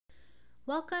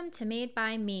Welcome to Made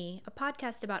by Me, a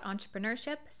podcast about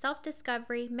entrepreneurship,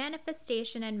 self-discovery,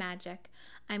 manifestation, and magic.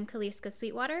 I'm Kaliska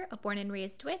Sweetwater, a born and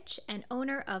raised witch and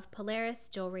owner of Polaris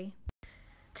Jewelry.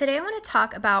 Today I want to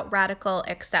talk about radical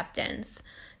acceptance.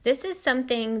 This is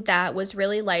something that was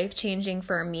really life-changing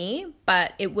for me,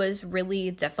 but it was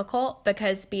really difficult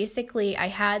because basically I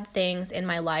had things in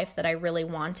my life that I really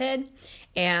wanted,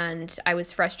 and I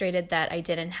was frustrated that I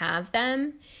didn't have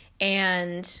them,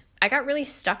 and I got really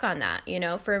stuck on that.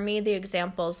 For me, the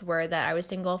examples were that I was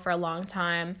single for a long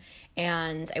time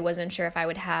and I wasn't sure if I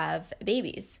would have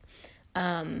babies.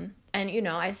 And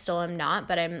I still am not,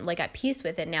 but I'm at peace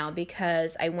with it now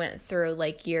because I went through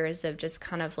years of just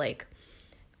kind of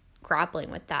grappling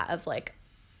with that of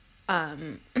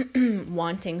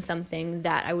wanting something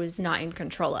that I was not in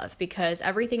control of, because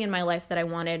everything in my life that I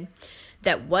wanted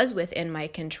that was within my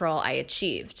control, I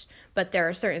achieved. But there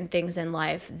are certain things in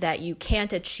life that you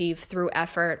can't achieve through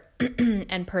effort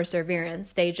and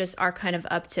perseverance. They just are kind of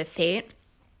up to fate.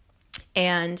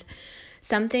 And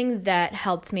something that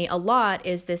helped me a lot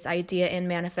is this idea in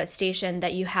manifestation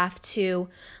that you have to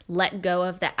let go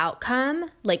of the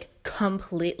outcome,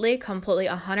 completely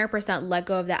 100% let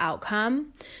go of the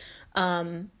outcome,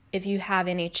 if you have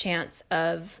any chance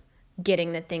of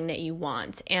getting the thing that you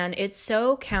want. And it's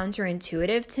so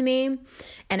counterintuitive to me,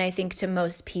 and I think to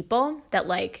most people, that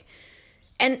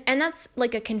and that's a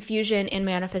confusion in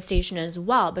manifestation as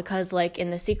well, because in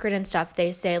The Secret and stuff,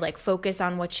 they say focus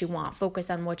on what you want,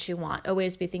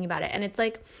 always be thinking about it. And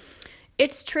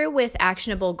it's true with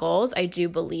actionable goals. I do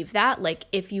believe that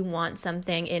if you want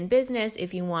something in business,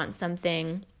 if you want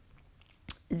something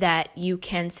that you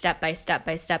can step by step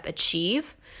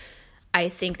achieve, I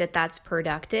think that that's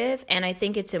productive, and I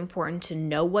think it's important to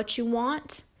know what you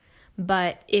want.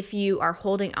 But if you are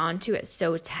holding on to it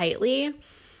so tightly,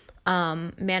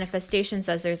 manifestation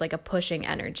says there's a pushing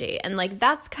energy, and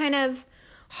that's kind of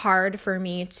hard for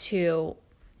me to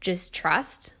just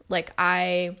trust.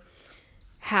 I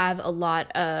have a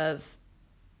lot of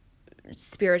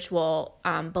spiritual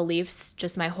beliefs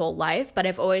just my whole life, but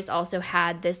I've always also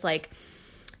had this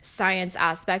science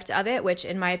aspect of it, which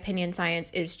in my opinion,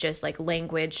 science is just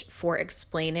language for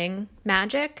explaining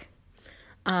magic.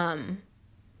 And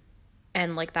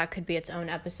that could be its own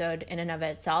episode in and of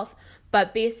itself.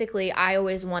 But basically, I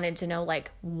always wanted to know,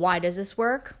 why does this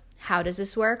work? How does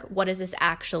this work? What does this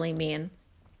actually mean?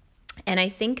 And I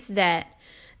think that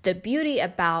the beauty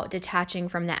about detaching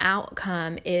from the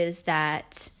outcome is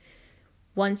that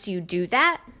once you do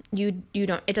that,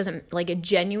 it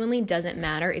genuinely doesn't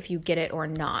matter if you get it or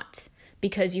not,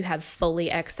 because you have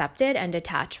fully accepted and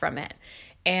detached from it.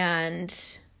 And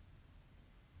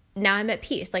now I'm at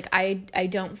peace. I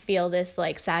don't feel this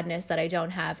sadness that I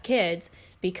don't have kids,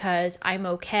 because I'm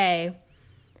okay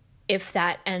if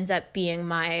that ends up being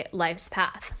my life's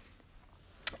path.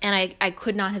 And I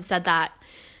could not have said that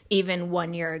even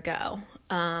 1 year ago.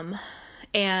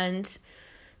 And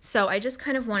so I just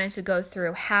kind of wanted to go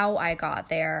through how I got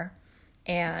there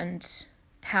and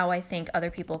how I think other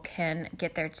people can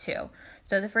get there too.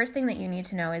 So the first thing that you need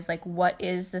to know is what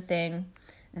is the thing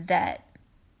that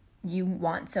you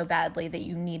want so badly that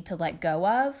you need to let go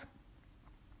of.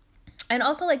 And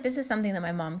also this is something that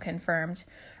my mom confirmed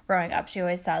growing up. She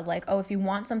always said oh, if you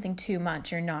want something too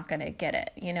much, you're not going to get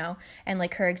it,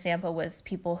 And her example was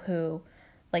people who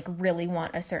really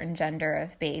want a certain gender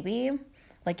of baby.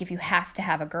 If you have to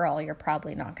have a girl, you're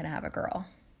probably not going to have a girl.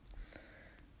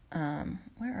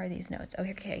 Where are these notes? Oh,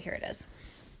 here it is.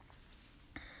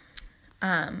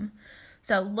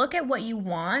 So look at what you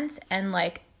want and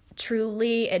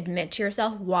truly admit to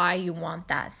yourself why you want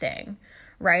that thing,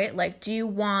 right? Do you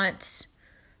want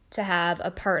to have a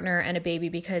partner and a baby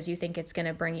because you think it's going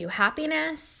to bring you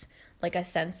happiness, a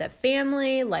sense of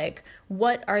family?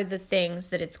 What are the things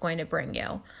that it's going to bring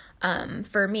you?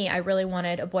 For me, I really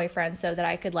wanted a boyfriend so that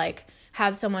I could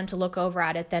have someone to look over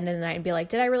at the end of the night and be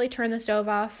did I really turn the stove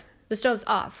off? The stove's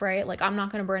off, right? I'm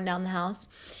not going to burn down the house.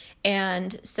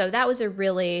 And so that was a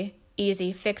really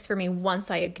easy fix for me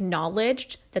once I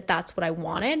acknowledged that that's what I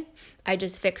wanted. I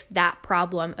just fixed that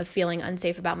problem of feeling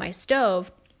unsafe about my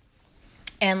stove.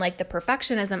 And the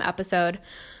perfectionism episode,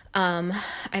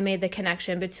 I made the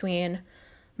connection between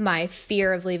my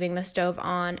fear of leaving the stove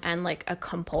on and a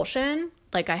compulsion.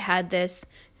 I had this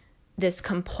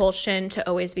compulsion to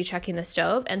always be checking the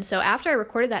stove. And so after I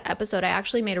recorded that episode, I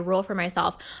actually made a rule for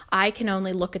myself. I can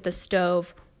only look at the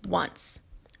stove once.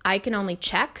 I can only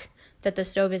check that the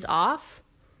stove is off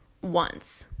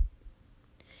once.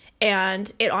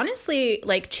 And it honestly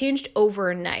changed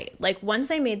overnight. Once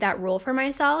I made that rule for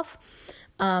myself,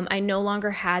 I no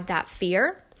longer had that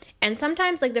fear. And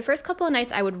sometimes the first couple of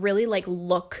nights I would really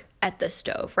look at the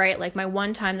stove, right? Like my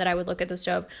one time that I would look at the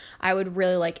stove, I would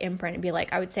really like imprint and be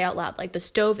like, I would say out loud, like, the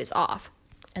stove is off.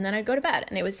 And then I'd go to bed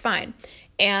and it was fine.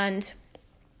 And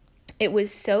it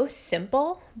was so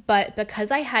simple, but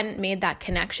because I hadn't made that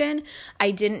connection,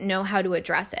 I didn't know how to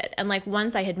address it. And like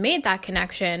once I had made that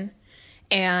connection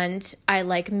and I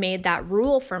like made that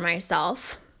rule for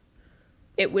myself,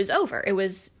 it was over. It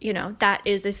was, that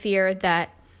is a fear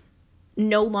that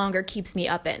no longer keeps me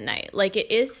up at night. Like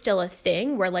it is still a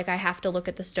thing where like I have to look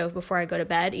at the stove before I go to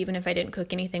bed, even if I didn't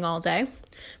cook anything all day,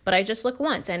 but I just look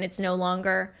once and it's no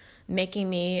longer making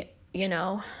me,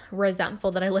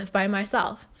 resentful that I live by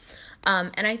myself.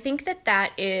 And I think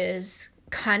that is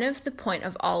kind of the point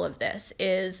of all of this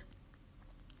is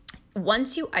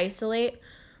once you isolate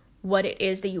what it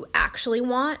is that you actually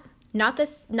want, not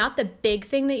the big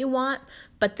thing that you want,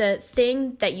 but the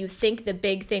thing that you think the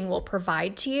big thing will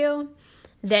provide to you,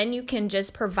 then you can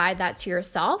just provide that to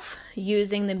yourself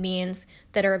using the means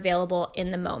that are available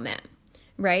in the moment,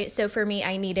 right? So for me,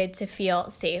 I needed to feel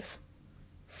safe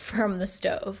from the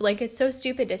stove. Like it's so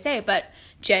stupid to say, but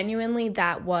genuinely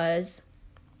that was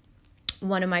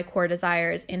one of my core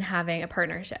desires in having a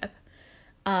partnership.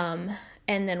 And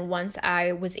then once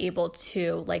I was able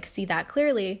to like see that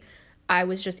clearly, I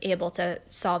was just able to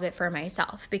solve it for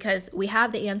myself because we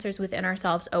have the answers within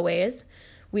ourselves always.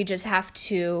 We just have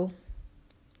to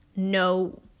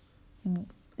know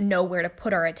where to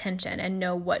put our attention and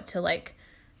know what to like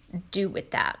do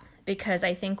with that. Because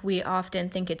I think we often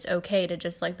think it's okay to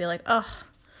just like be like, oh,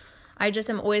 I just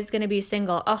am always going to be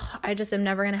single. Oh, I just am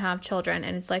never going to have children.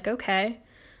 And it's like, okay,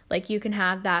 like you can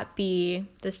have that be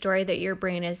the story that your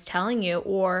brain is telling you,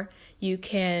 or you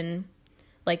can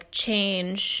like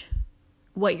change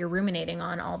what you're ruminating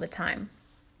on all the time.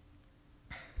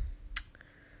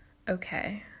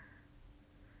 Okay.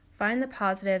 Find the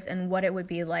positives and what it would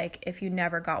be like if you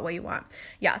never got what you want.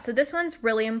 Yeah, so this one's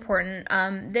really important.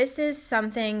 This is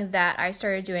something that I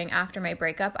started doing after my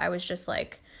breakup. I was just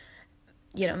like,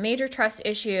 major trust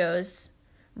issues,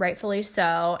 rightfully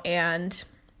so. And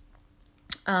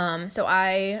so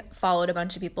I followed a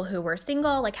bunch of people who were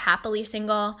single, like happily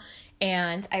single.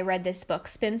 And I read this book,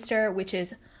 Spinster, which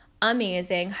is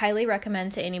amazing. Highly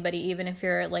recommend to anybody, even if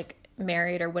you're like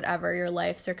married or whatever your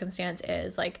life circumstance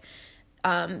is. Like,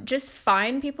 just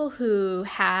find people who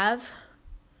have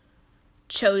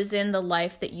chosen the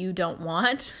life that you don't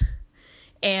want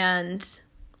and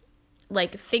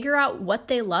like figure out what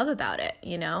they love about it,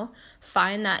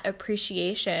 find that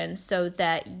appreciation so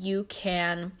that you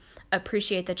can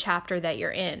appreciate the chapter that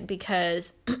you're in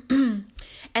because, and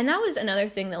that was another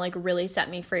thing that like really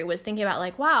set me free was thinking about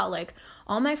like, wow, like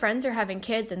all my friends are having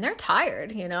kids and they're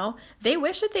tired, they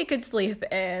wish that they could sleep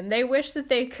in, they wish that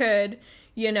they could,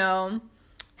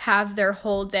 have their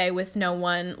whole day with no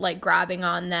one like grabbing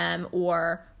on them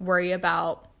or worry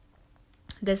about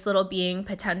this little being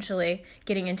potentially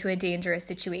getting into a dangerous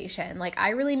situation. Like I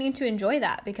really need to enjoy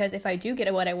that because if I do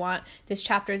get what I want, this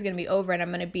chapter is going to be over and I'm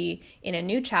going to be in a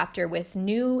new chapter with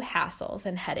new hassles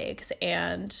and headaches.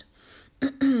 And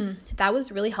that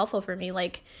was really helpful for me.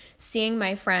 Like seeing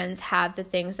my friends have the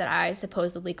things that I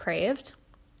supposedly craved,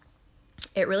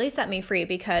 it really set me free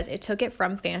because it took it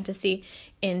from fantasy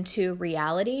into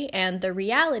reality and the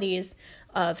realities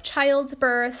of child's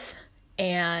birth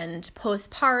and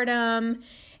postpartum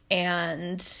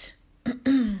and,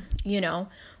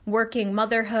 working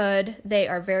motherhood. They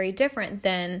are very different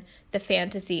than the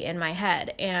fantasy in my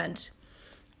head. And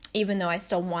even though I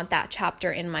still want that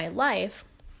chapter in my life,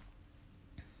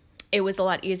 it was a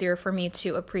lot easier for me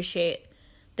to appreciate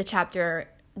the chapter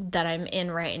that I'm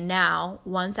in right now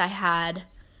once I had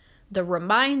the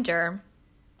reminder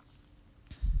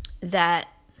that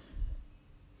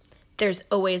there's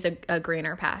always a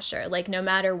greener pasture. Like no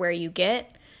matter where you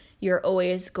get, you're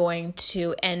always going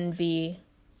to envy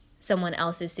someone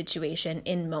else's situation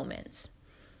in moments,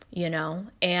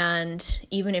 and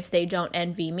even if they don't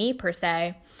envy me per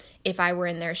se, if I were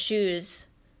in their shoes,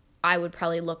 I would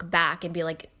probably look back and be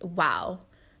like, wow,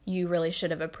 you really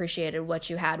should have appreciated what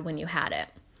you had when you had it.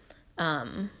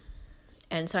 And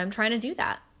so I'm trying to do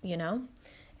that, and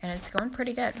it's going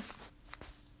pretty good.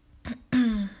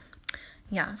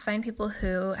 Yeah, find people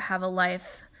who have a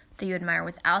life that you admire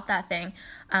without that thing.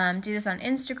 Do this on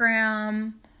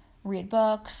Instagram, read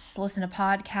books, listen to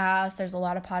podcasts. There's a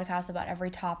lot of podcasts about every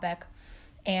topic.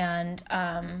 And,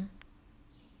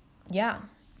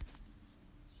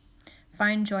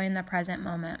 find joy in the present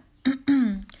moment.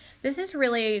 This is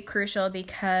really crucial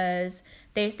because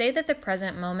they say that the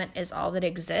present moment is all that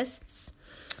exists.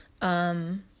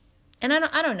 And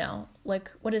I don't know,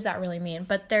 like, what does that really mean?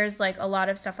 But there's like a lot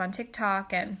of stuff on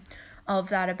TikTok and all of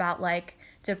that about like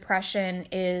depression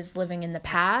is living in the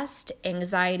past,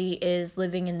 anxiety is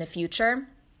living in the future.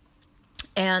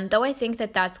 And though I think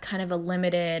that that's kind of a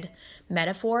limited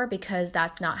metaphor because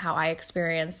that's not how I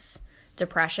experience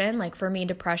depression. Like for me,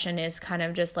 depression is kind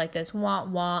of just like this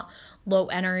wah-wah, low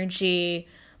energy.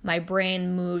 My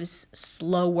brain moves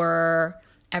slower.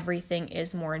 Everything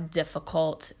is more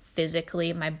difficult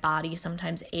physically. My body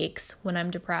sometimes aches when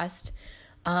I'm depressed.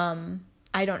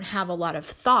 I don't have a lot of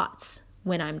thoughts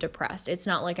when I'm depressed. It's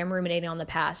not like I'm ruminating on the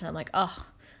past and I'm like, oh,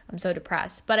 I'm so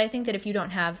depressed. But I think that if you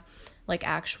don't have like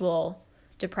actual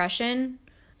depression,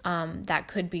 that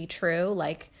could be true.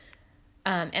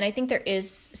 And I think there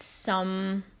is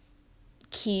some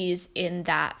keys in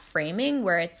that framing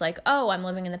where it's like, oh, I'm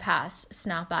living in the past,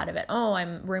 snap out of it. Oh,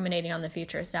 I'm ruminating on the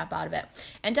future, snap out of it.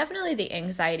 And definitely the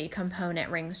anxiety component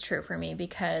rings true for me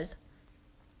because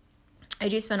I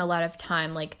do spend a lot of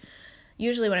time, like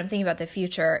usually when I'm thinking about the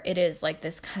future, it is like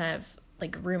this kind of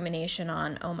like rumination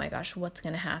on, oh my gosh, what's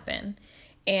going to happen?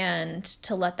 And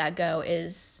to let that go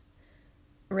is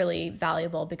really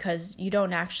valuable because you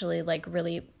don't actually like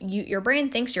really, your brain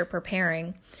thinks you're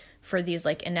preparing for these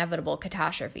like inevitable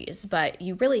catastrophes, but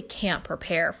you really can't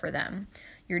prepare for them.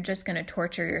 You're just going to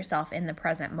torture yourself in the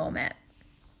present moment.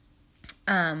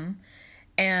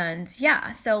 And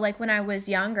yeah, so like when I was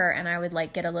younger and I would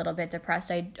like get a little bit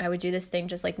depressed, I would do this thing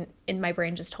just like in my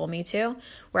brain just told me to,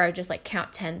 where I would just like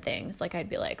count 10 things. Like I'd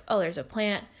be like, oh, there's a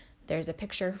plant, there's a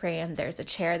picture frame, there's a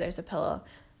chair, there's a pillow,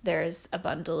 there's a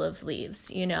bundle of leaves,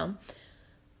 you know?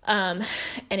 And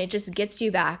it just gets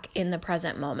you back in the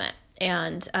present moment.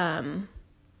 And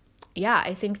yeah,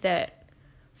 I think that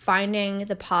finding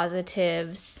the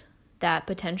positives that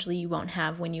potentially you won't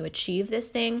have when you achieve this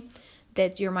thing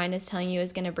that your mind is telling you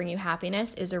is going to bring you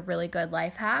happiness is a really good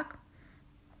life hack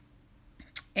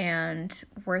and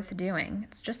worth doing.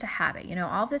 It's just a habit. You know,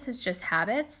 all of this is just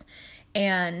habits,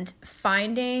 and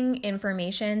finding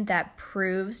information that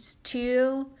proves to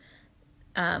you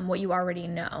what you already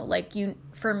know. Like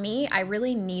for me, I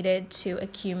really needed to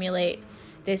accumulate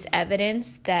this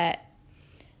evidence that,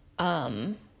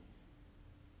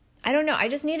 I don't know, I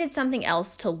just needed something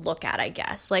else to look at, I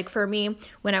guess. Like for me,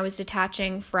 when I was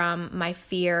detaching from my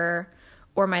fear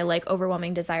or my like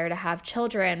overwhelming desire to have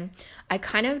children, I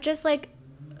kind of just like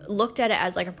looked at it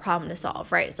as like a problem to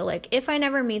solve, right? So like if I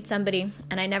never meet somebody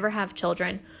and I never have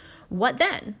children, what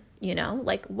then? You know,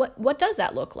 like what does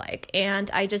that look like?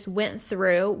 And I just went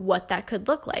through what that could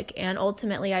look like. And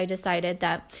ultimately I decided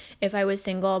that if I was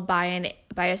single by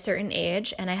a certain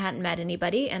age and I hadn't met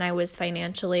anybody and I was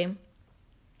financially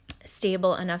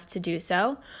stable enough to do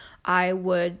so, I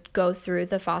would go through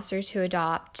the foster to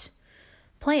adopt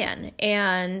plan.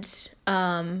 And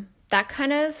that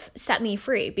kind of set me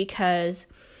free because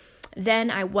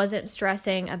then I wasn't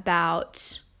stressing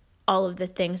about all of the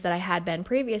things that I had been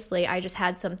previously. I just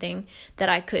had something that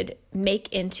I could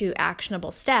make into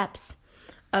actionable steps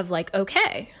of like,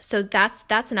 okay, so that's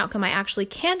an outcome I actually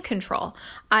can control.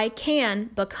 I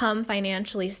can become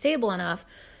financially stable enough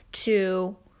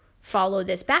to follow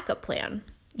this backup plan,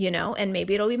 you know, and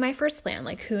maybe it'll be my first plan,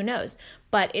 like who knows.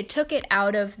 But it took it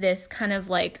out of this kind of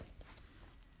like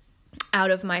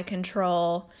out of my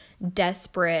control,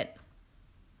 desperate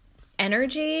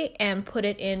energy and put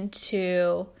it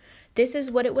into this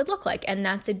is what it would look like. And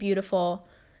that's a beautiful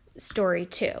story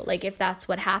too. Like if that's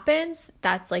what happens,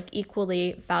 that's like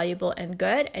equally valuable and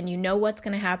good. And you know what's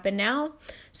going to happen now.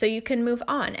 So you can move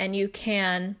on, and you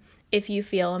can, if you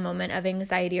feel a moment of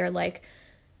anxiety or like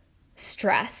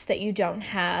stress that you don't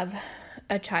have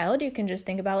a child, you can just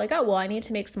think about like, oh, well, I need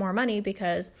to make some more money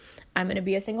because I'm going to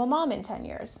be a single mom in 10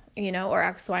 years, you know, or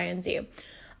X, Y, and Z.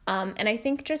 And I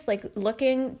think just like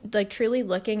truly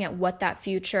looking at what that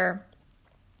future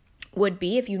would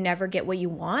be if you never get what you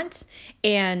want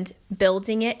and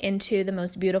building it into the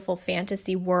most beautiful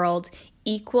fantasy world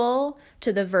equal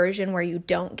to the version where you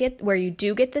do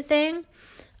get the thing.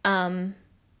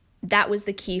 That was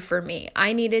the key for me.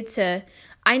 I needed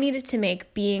to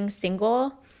make being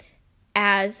single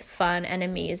as fun and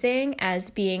amazing as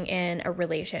being in a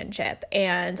relationship.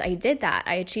 And I did that.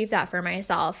 I achieved that for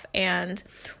myself. And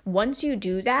once you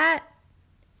do that,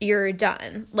 you're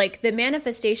done. Like the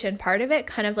manifestation part of it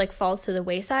kind of like falls to the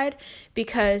wayside,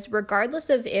 because regardless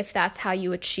of if that's how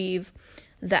you achieve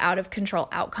the out of control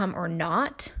outcome or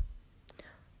not,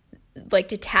 like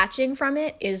detaching from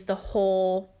it is the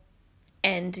whole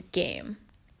end game,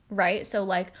 right? So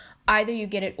like either you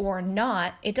get it or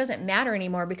not, it doesn't matter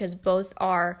anymore because both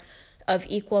are of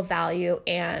equal value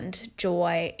and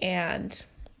joy and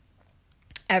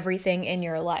everything in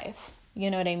your life. You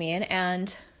know what I mean?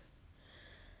 And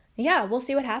yeah, we'll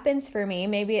see what happens for me.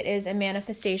 Maybe it is a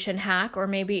manifestation hack, or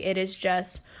maybe it is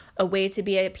just a way to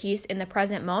be at peace in the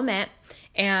present moment.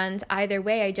 And either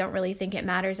way, I don't really think it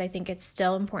matters. I think it's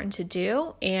still important to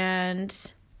do. And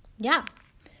yeah,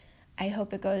 I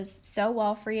hope it goes so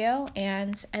well for you.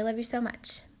 And I love you so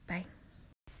much. Bye.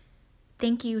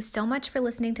 Thank you so much for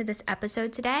listening to this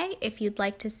episode today. If you'd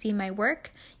like to see my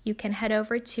work, you can head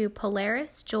over to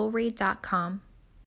polarisjewelry.com.